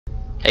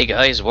Hey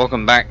guys,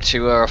 welcome back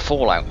to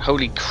Fallout.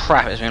 Holy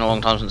crap, it's been a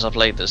long time since I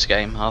played this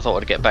game. I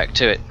thought I'd get back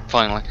to it,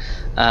 finally.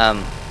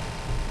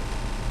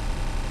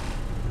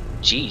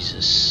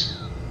 Jesus.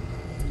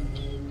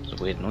 It's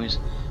a weird noise.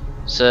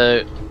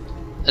 So,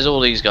 there's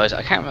all these guys.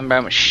 I can't remember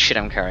how much shit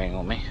I'm carrying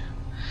on me.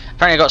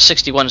 Apparently I got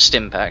 61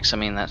 stim packs. I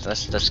mean,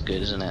 that's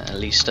good, isn't it? At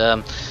least,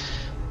 what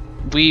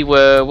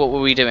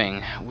were we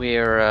doing?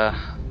 We're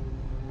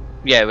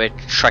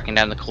tracking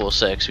down the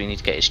Corsair because we need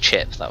to get his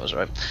chip, that was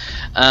right.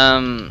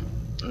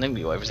 I think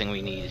we got everything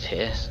we needed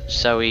here.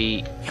 So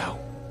we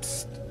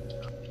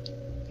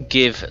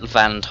give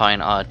Valentine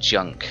our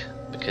junk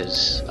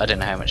because I don't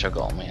know how much I've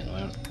got on me at the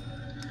moment.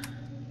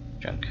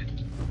 Junk.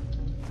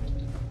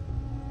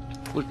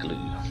 Wood glue.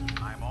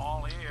 I'm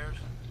all ears.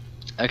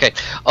 Okay.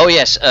 Oh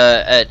yes.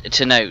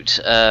 To note,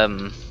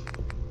 I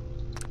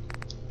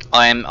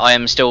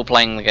am still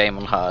playing the game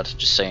on hard.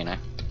 Just so you know.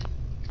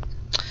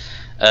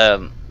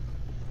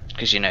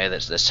 Because you know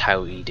that's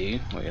how we do.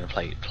 We're gonna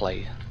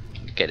play,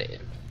 get it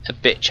a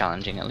bit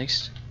challenging at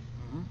least.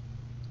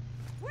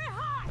 We're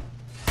hot.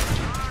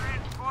 You're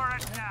in for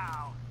it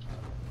now.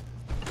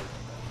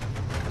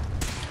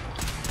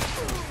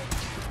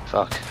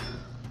 Fuck.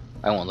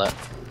 I want that.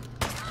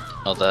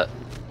 Not that.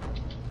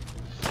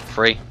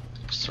 3?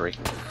 It's 3.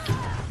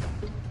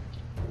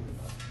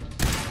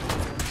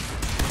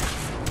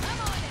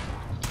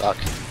 Fuck.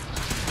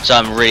 So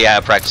I'm really out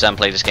of practice. I haven't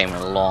played this game in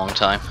a long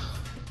time.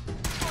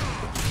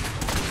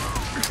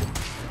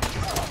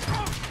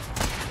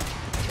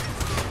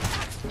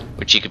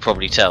 Which you could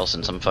probably tell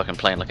since I'm fucking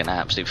playing like an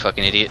absolute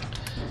fucking idiot.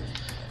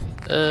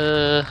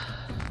 Do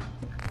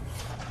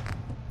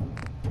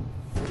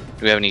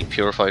we have any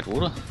purified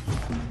water?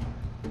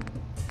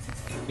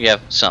 We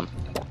have some.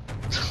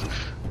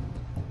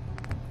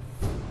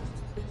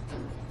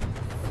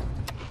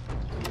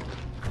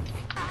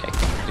 Okay,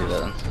 can do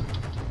that then.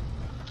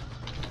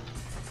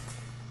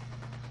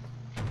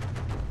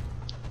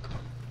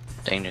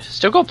 Dangerous.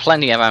 Still got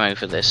plenty of ammo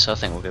for this, so I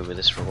think we'll go with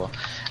this for a while.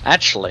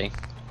 Actually,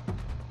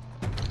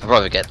 I'll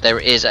probably forget, there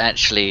is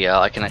actually,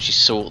 I can actually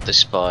sort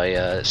this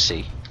by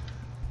C.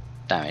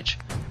 Damage.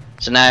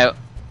 So now,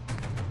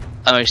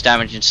 most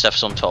damaging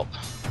stuff's on top.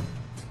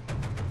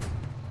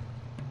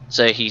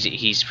 So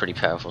he's pretty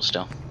powerful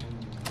still.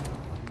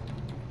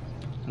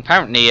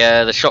 Apparently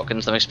the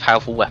shotgun's the most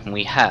powerful weapon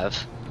we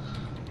have.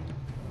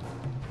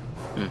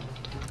 I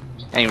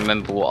don't even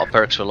remember what our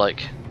perks were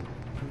like.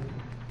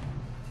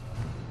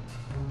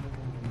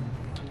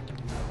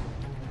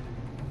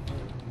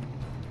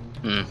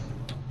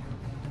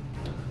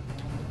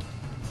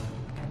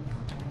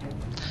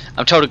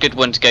 I'm told a good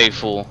one to go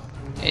for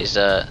is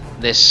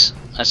this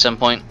at some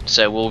point,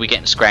 so we'll be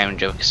getting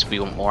Scrounger because we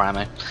want more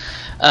ammo.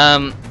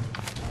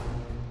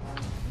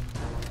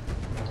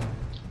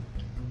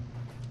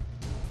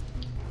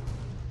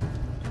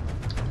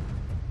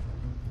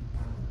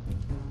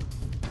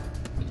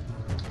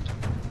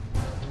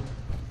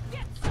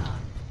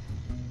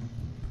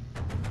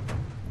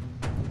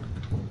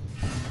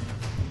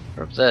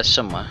 They're up there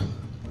somewhere.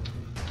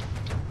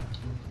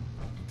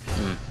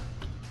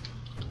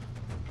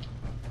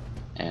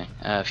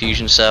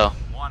 Fusion cell.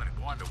 Wanted to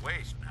go to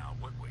waste now,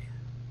 would we?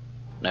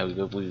 No,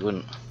 we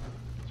wouldn't.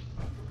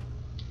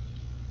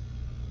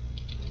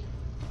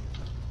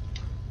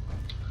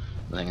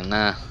 Nothing in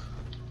there.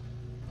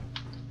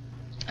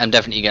 I'm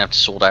definitely gonna have to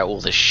sort out all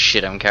this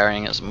shit I'm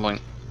carrying at some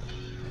point.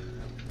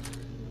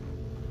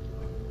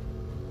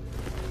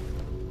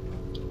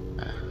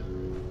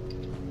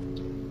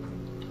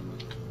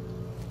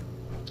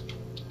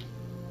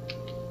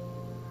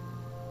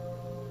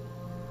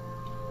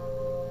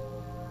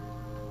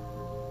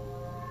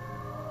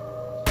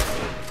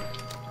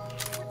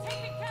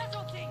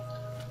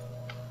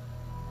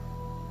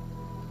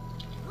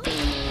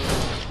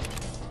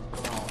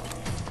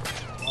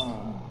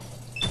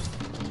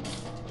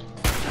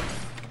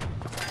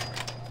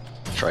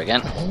 Try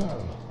again.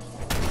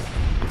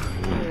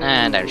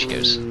 And down she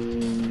goes.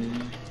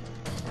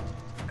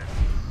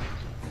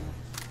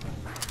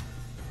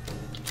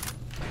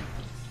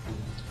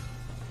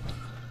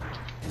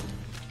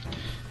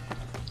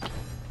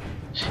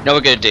 Now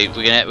we're gonna do.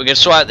 We're gonna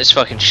sort out this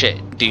fucking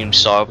shit Doom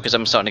style because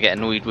I'm starting to get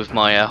annoyed with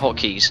my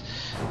hotkeys.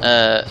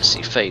 Let's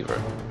see,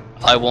 favorite.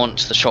 I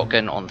want the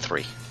shotgun on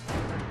 3.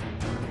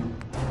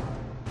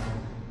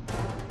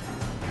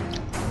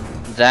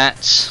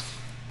 That.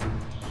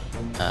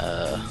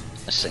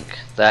 Let's think.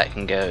 That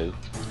can go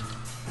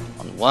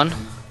on 1.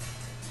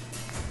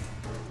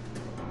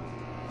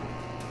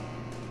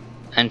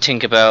 And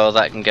Tinkerbell,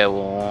 that can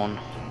go on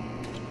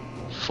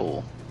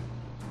 4.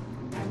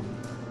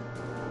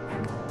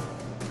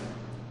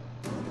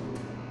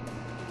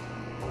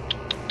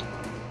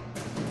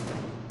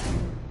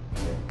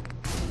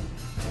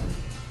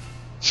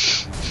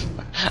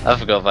 I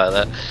forgot about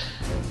that.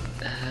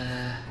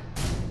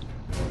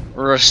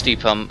 Rusty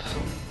pump.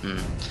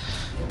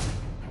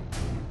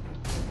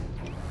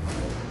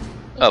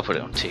 I'll put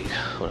it on 2.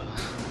 Whatever.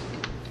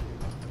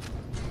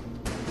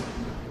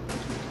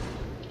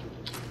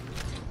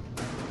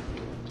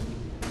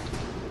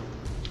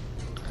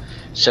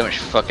 So much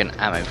fucking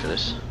ammo for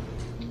this.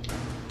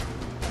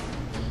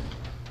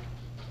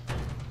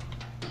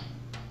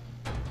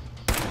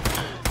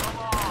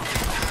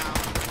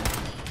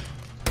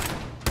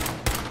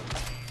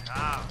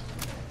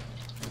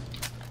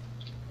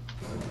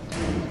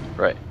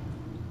 Right.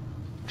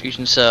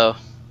 Fusion cell.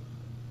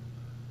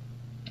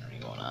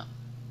 You want that.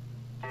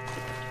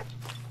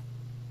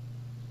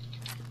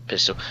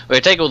 Pistol. We're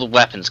gonna take all the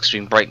weapons because we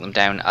can break them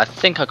down. I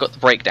think I got the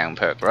breakdown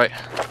perk, right?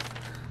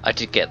 I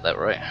did get that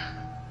right.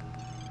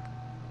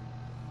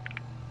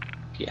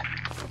 Yeah.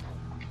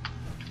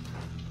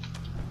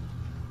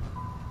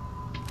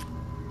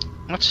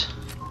 What?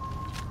 I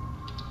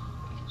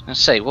was gonna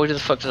say, why the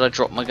fuck did I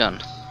drop my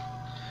gun?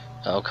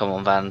 Oh, come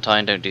on,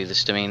 Valentine, don't do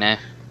this to me now.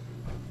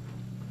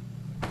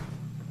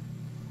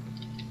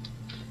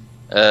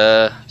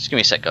 Just give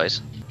me a sec,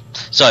 guys.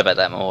 Sorry about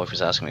that, my wife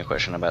was asking me a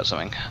question about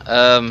something.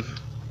 Oh,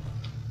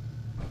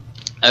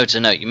 to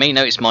note, you may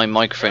notice my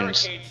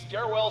microphone's... Barricade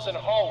stairwells and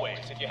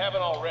hallways if you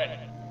haven't already.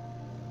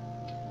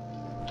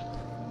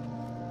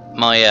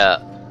 My,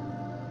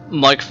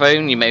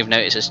 microphone, you may have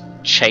noticed, has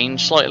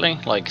changed slightly,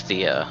 like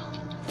the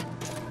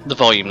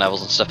volume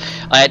levels and stuff.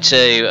 I had to,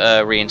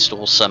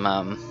 reinstall some,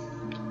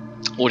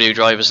 audio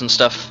drivers and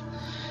stuff,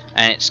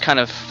 and it's kind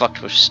of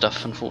fucked with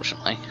stuff,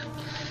 unfortunately.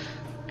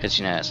 Because,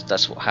 you know,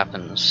 that's what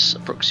happens. A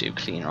Proxio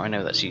cleaner, I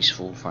know that's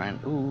useful, friend.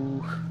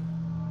 Ooh.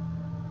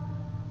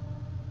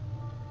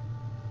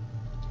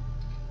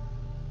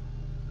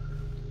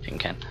 Tin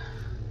can.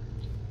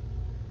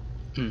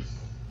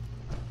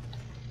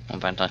 On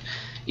Valentine.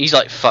 He's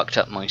like fucked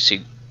up my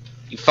suit.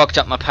 You fucked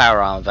up my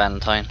power armor,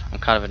 Valentine. I'm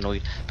kind of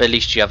annoyed. But at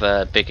least you have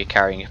a bigger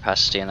carrying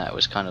capacity, and that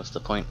was kind of the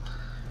point.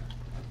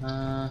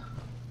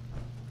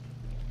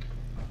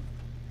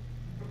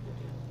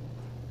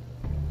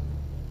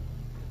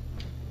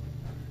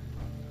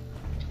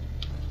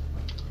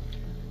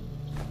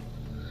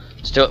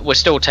 We're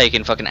still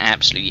taking fucking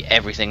absolutely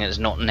everything that's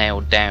not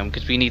nailed down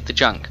because we need the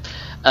junk.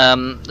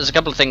 There's a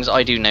couple of things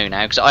I do know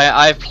now because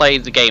I've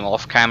played the game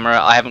off camera.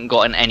 I haven't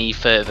gotten any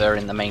further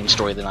in the main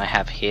story than I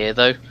have here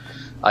though.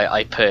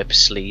 I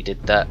purposely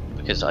did that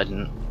because I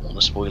didn't want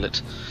to spoil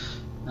it.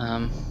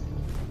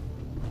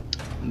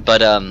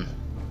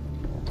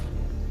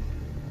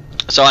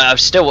 So I've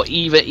still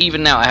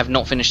even now I have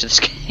not finished this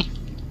game,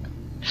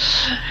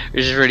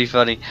 which is really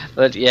funny.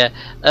 But yeah.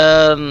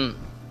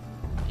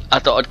 I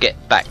thought I'd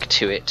get back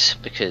to it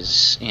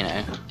because, you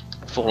know,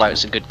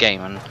 Fallout's a good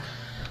game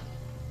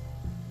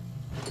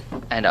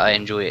and I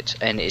enjoy it,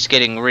 and it's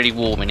getting really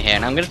warm in here,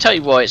 and I'm going to tell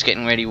you why it's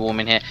getting really warm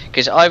in here,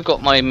 because I've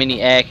got my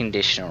mini air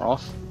conditioner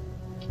off.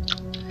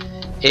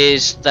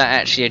 Is that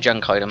actually a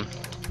junk item?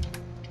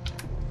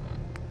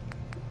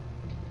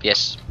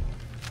 Yes.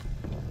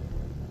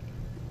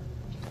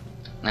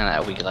 And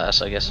that'll be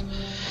glass, I guess.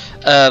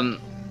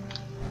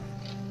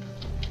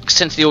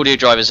 Since the audio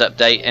drivers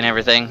update and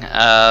everything,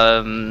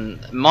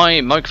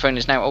 my microphone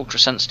is now ultra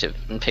sensitive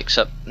and picks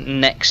up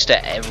next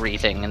to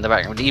everything in the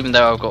background, even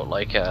though I've got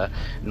like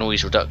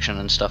noise reduction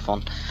and stuff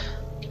on.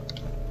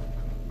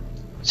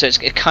 So it's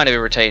kind of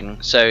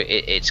irritating. So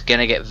it's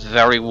gonna get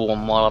very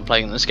warm while I'm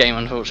playing this game,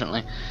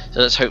 unfortunately. So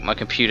let's hope my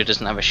computer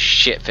doesn't have a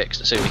shit fix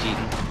that's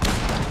overheating.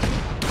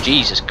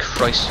 Jesus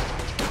Christ!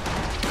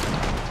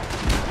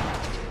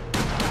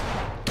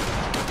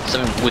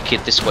 Something wicked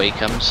this way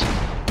comes.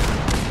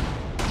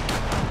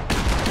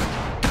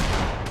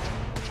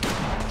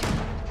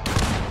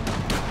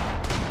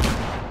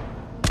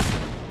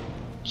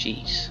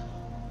 Jeez.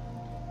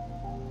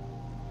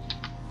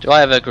 Do I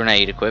have a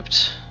grenade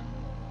equipped?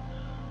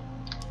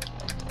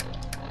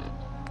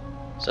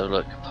 So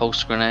look,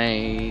 pulse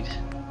grenade.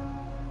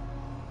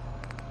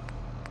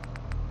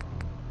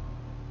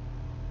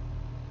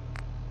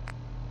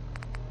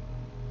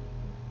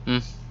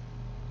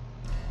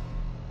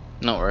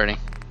 Not really.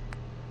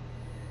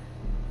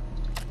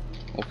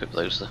 We'll equip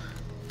those though.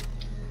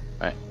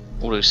 Right,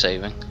 auto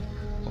saving.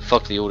 Well,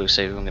 fuck the auto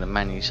saving, I'm gonna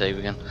manually save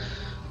again.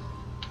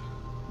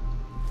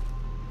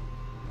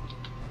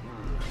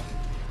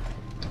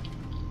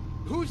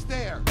 Who's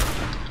there?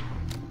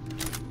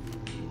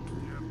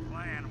 You're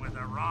playing with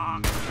the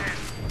wrong shit.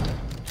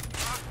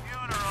 Wrong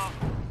funeral.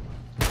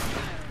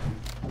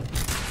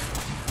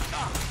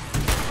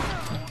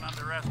 Don't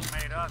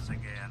underestimate us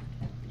again.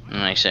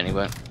 Nice,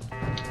 anyway.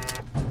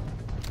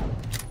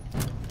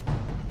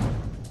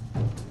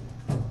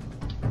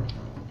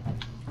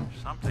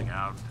 Something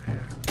out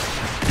there.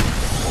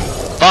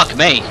 Fuck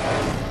me!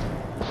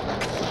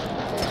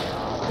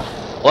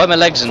 Why are my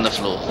legs in the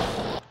floor?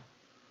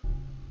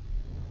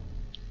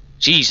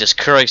 Jesus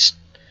Christ!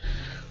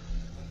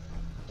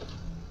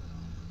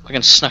 I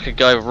can snuck a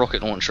guy with a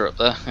rocket launcher up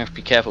there. I have to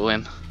be careful with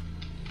him.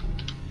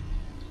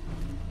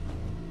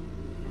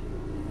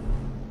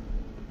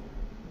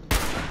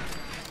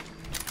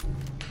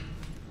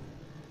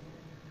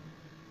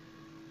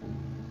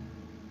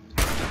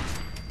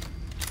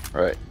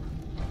 Right.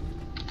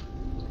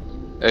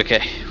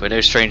 Okay, we're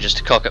no strangers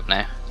to cock up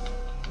now.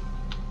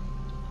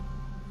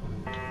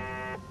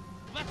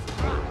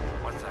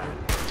 What's that?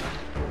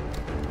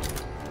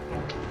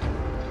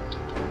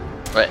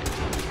 Right.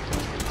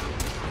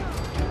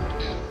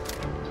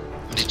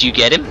 Did you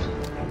get him?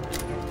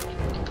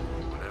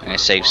 I'm gonna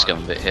save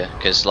scum a bit here,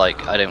 because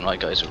like I don't like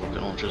guys with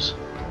rocket launchers.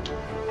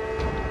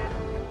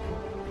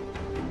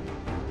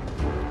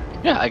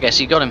 Yeah, I guess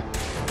he got him.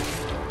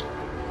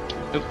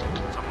 Oop.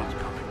 Someone's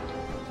coming.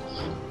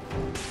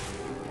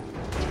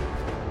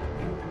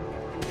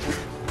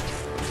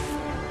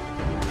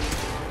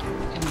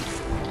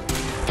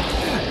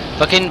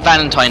 Fucking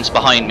Valentine's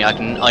behind me.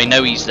 I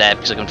know he's there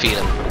because I can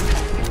feel him.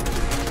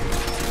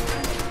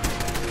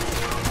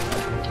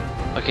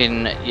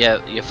 Fucking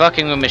yeah, you're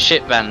fucking with my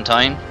shit,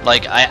 Valentine.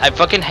 Like I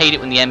fucking hate it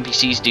when the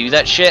NPCs do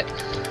that shit.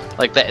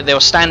 Like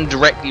they'll stand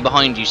directly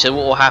behind you. So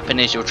what will happen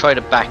is you'll try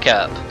to back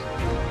up,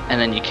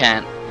 and then you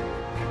can't.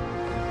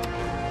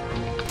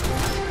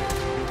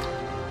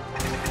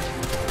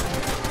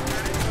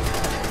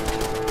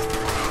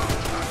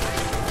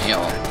 You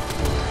know.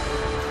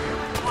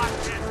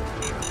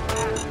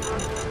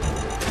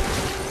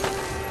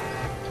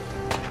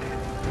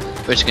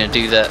 We're just gonna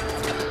do that.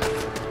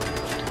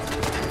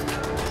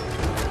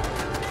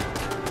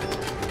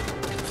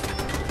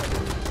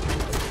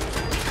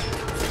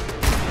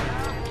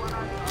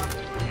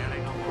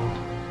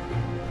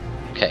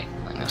 Okay,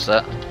 I think that's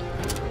that.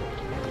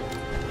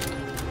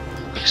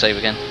 Quick save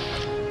again.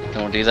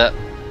 Don't want to do that.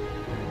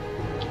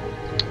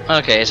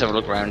 Okay, let's have a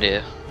look around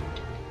here.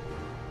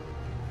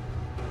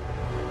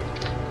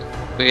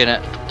 We're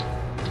gonna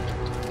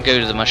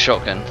go to my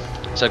shotgun.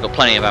 So I've got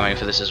plenty of ammo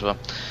for this as well.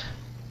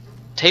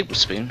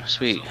 Tablespoon,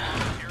 sweet.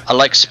 I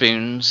like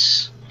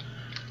spoons.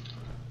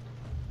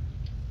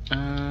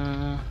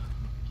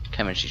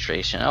 Chemistry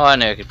station. Oh, I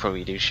know I could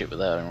probably do shit with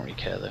that. I don't really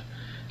care though.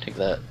 Take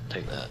that,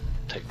 take that,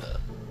 take that.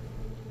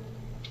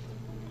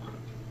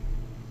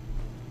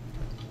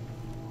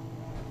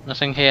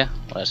 Nothing here?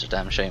 Well, that's a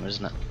damn shame,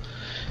 isn't it?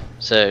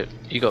 So,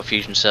 you got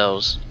fusion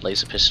cells,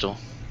 laser pistol.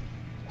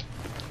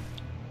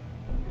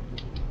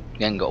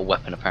 You haven't got a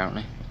weapon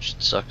apparently, which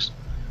sucks.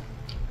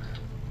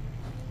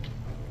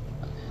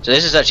 So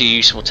this is actually a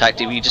useful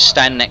tactic. You just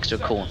stand next to a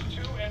corner.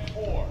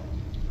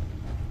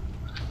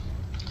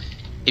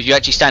 If you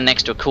actually stand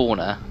next to a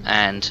corner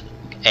and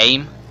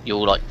aim,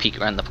 you'll like peek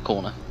around the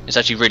corner. It's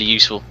actually really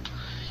useful.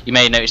 You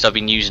may have noticed I've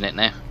been using it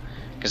now,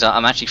 because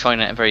I'm actually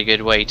finding it a very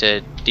good way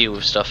to deal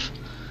with stuff.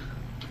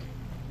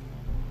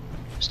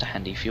 Just a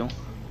handy fuel.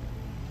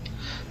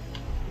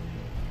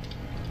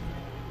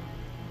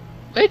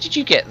 Where did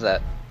you get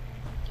that?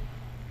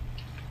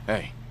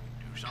 Hey.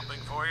 Do something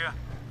for you?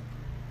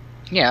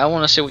 Yeah, I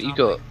want to see what you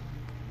got.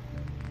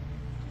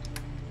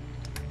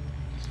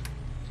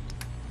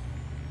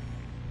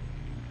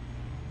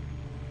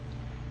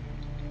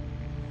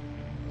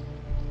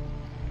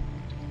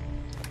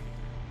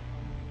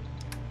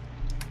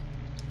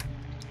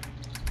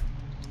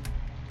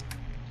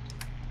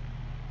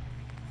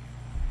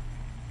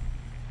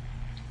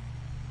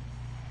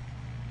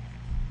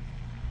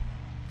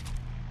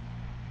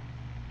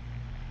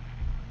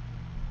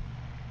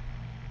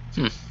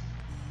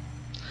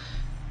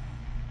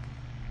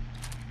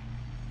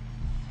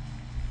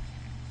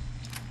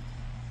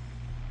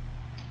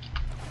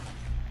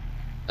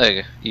 There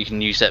you go. You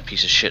can use that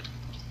piece of shit.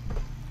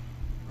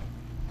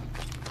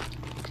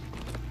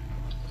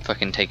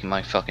 Fucking taking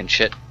my fucking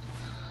shit.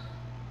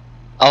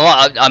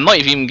 I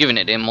might have even given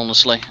it to him,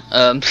 honestly.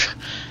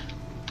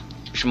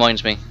 Which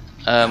reminds me,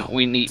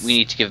 we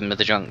need to give him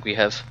the junk we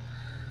have.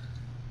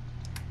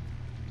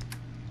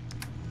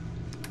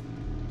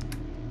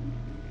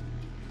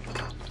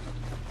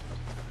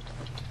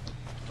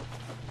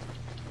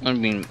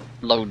 I've been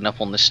loading up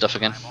on this stuff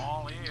again. I'm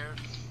all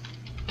ears.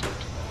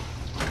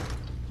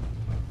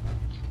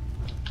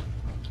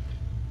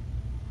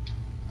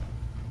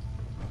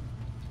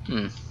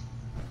 I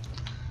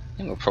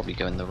think we're probably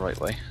going the right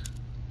way.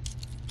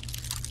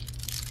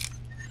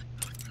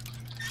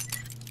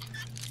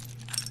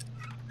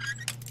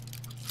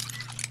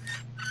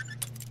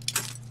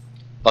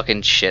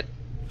 Fucking shit.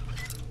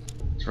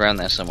 It's around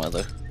there somewhere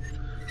though.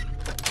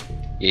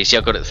 Yeah, you see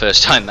I got it the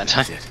first time that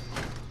time.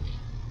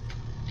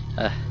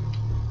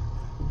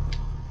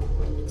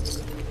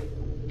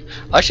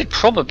 I should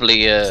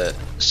probably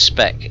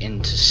spec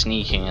into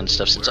sneaking and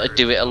stuff since I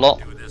do it a lot.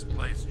 Do this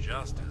place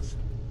justice.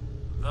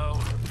 Though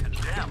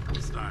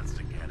contempt starts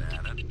to get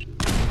at it.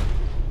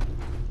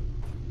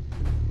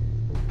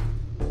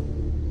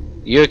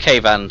 You okay,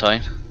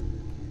 Valentine?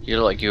 You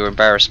look like you were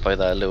embarrassed by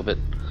that a little bit.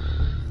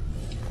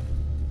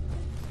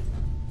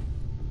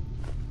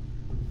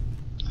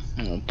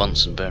 Oh,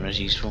 Bunsen burner's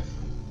useful.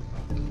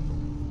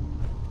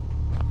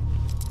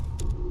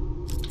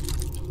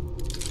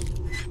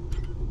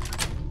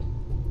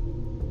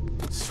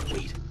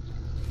 Sweet.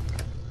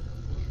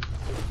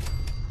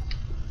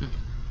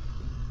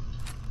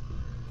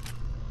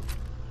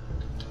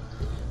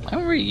 I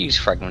don't really use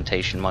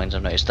fragmentation mines,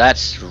 I've noticed.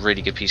 That's a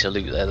really good piece of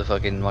loot there. The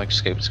fucking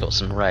microscope's got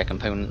some rare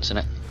components in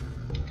it.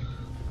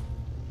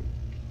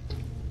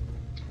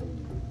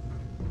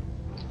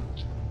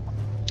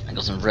 I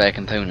got some rare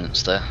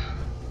components there.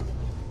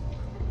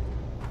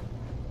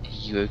 Are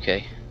you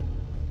okay?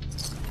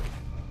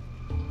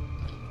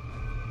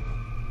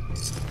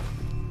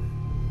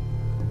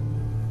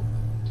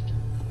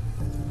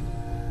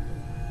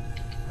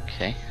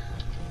 Okay.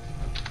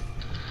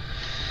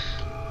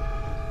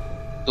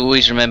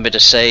 Always remember to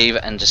save,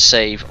 and to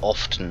save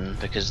often,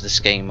 because this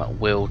game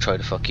will try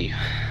to fuck you.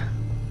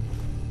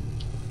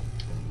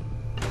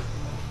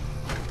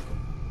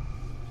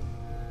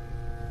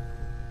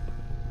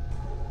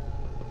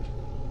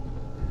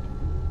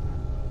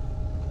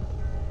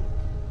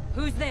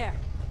 Who's there?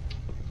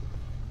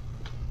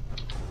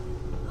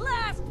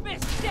 Last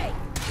mistake!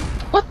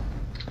 What?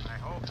 I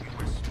hope you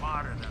were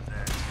smarter than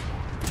that.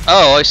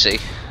 Oh, I see.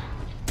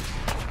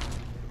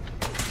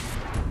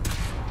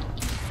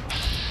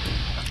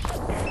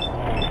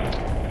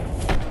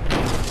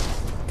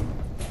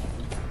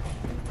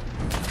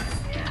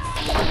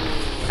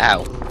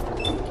 Ow.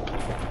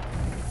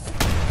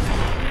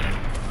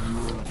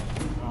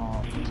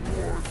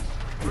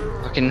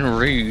 Fucking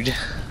rude.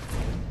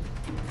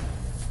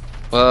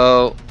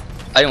 Well,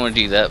 I don't want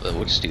to do that, but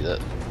we'll just do that.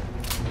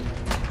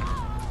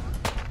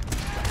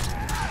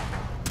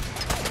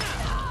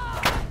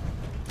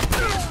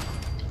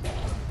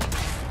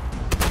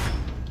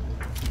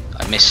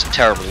 I missed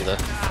terribly though.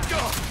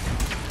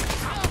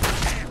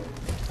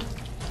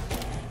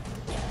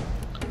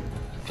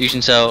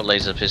 Fusion cell,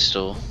 laser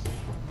pistol,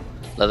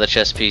 leather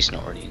chest piece,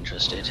 not really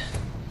interested.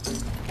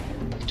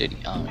 Dirty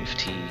army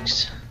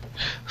fatigues.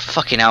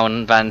 Fucking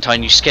Alan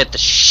Valentine, you scared the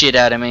shit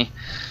out of me.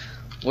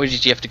 Where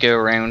did you have to go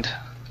around?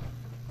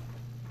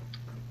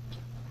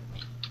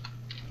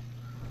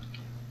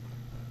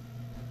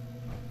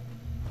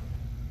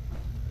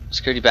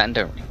 Security baton,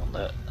 don't really want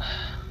that.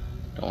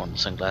 Don't want the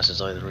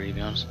sunglasses either, really, to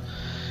be honest.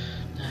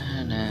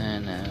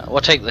 I'll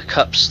take the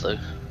cups though,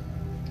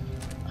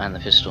 and the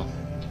pistol,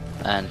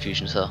 and the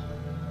fusion cell,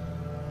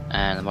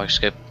 and the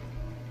microscope,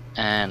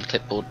 and the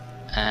clipboard,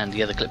 and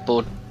the other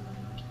clipboard,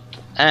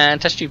 and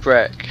test tube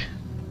rack.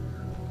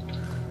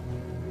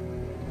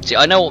 See,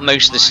 I know what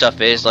most of this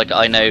stuff is. Like,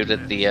 I know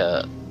that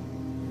the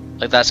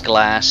like that's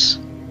glass.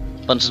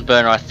 Bunsen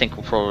burner, I think,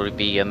 will probably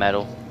be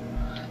metal.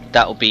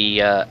 That will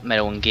be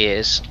metal and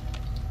gears.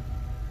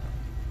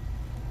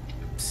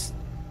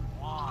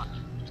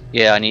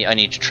 Yeah, I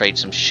need to trade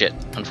some shit,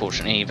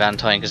 unfortunately,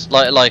 Valentine, because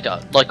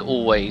like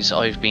always,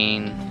 I've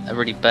been a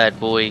really bad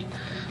boy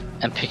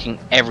and picking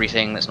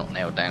everything that's not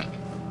nailed down.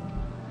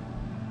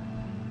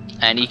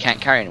 And he can't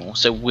carry anymore,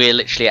 so we're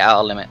literally at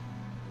our limit.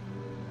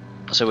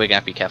 So we're gonna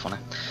have to be careful now.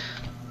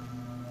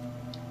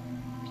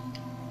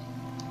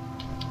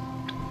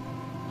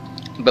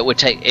 But we'll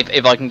take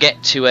if I can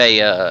get to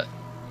a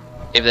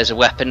if there's a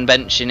weapon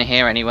bench in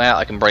here anywhere,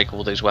 I can break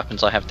all those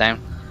weapons I have down.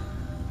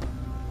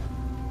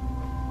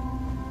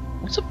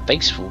 What's a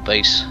baseball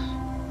base?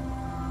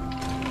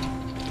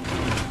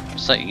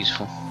 What's that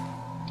useful?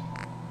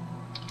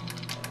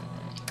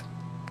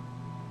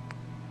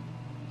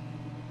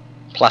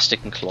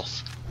 Plastic and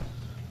cloth.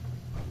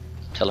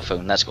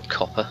 Telephone, that's got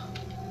copper.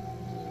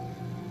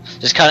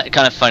 It's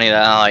kind of funny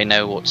that I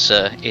know what's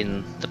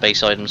in the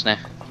base items now.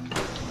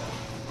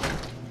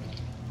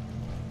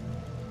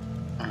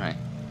 Alright.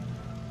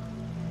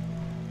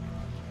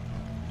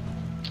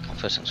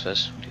 First things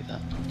first, we'll do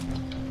that.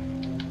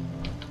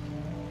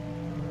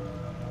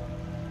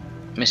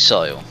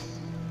 Missile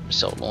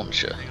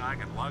launcher. Anything I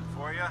can lug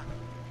for you?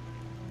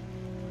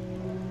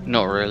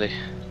 Not really.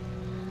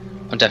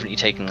 I'm definitely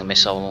taking the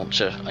missile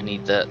launcher. I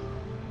need that.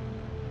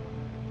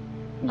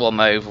 What am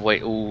I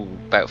overweight? Ooh,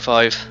 about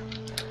 5.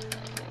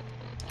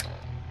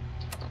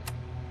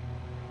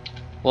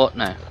 What?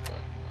 No.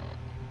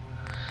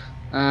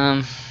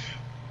 How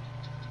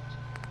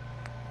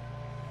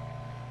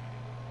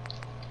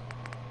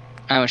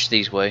much do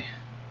these weigh?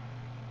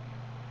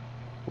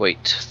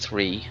 Weight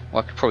 3.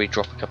 Well, I could probably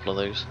drop a couple of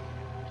those.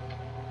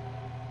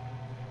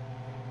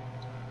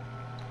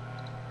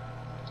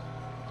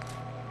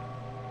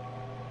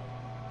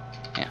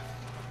 Yeah.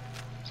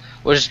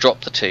 We'll just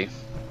drop the 2.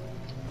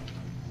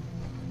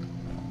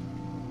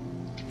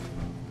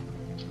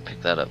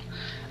 Pick that up.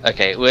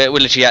 Okay, we're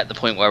literally at the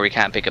point where we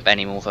can't pick up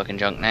any more fucking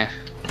junk now.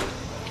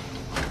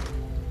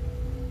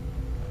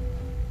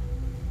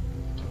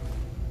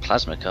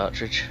 Plasma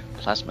cartridge.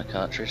 Plasma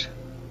cartridge.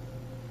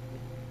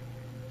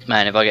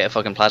 Man, if I get a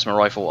fucking plasma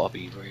rifle, I'll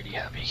be really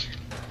happy.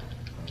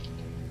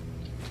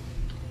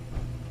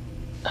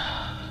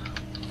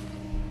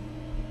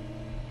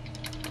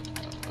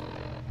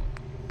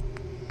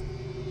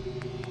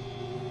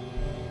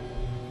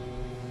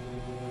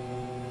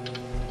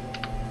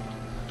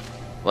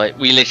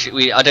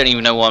 Wait, I don't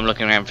even know why I'm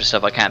looking around for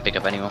stuff I can't pick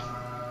up anymore.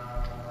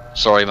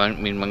 Sorry,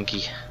 mean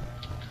monkey.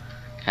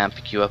 Can't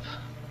pick you up.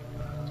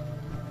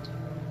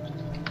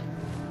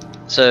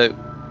 So,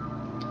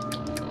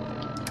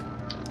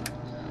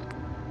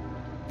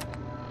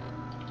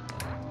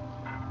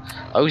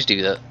 I always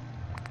do that.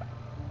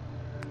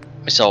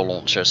 Missile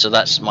launcher, so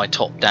that's my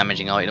top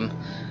damaging item.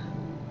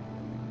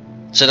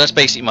 So that's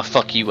basically my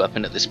fuck you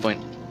weapon at this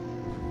point.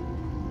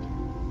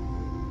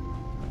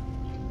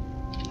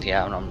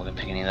 Yeah, I'm not going to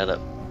pick any of that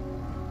up.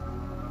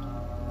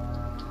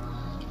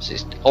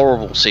 It's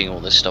horrible seeing all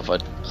this stuff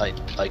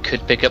I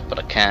could pick up, but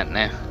I can't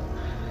now.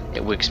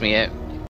 It wigs me out.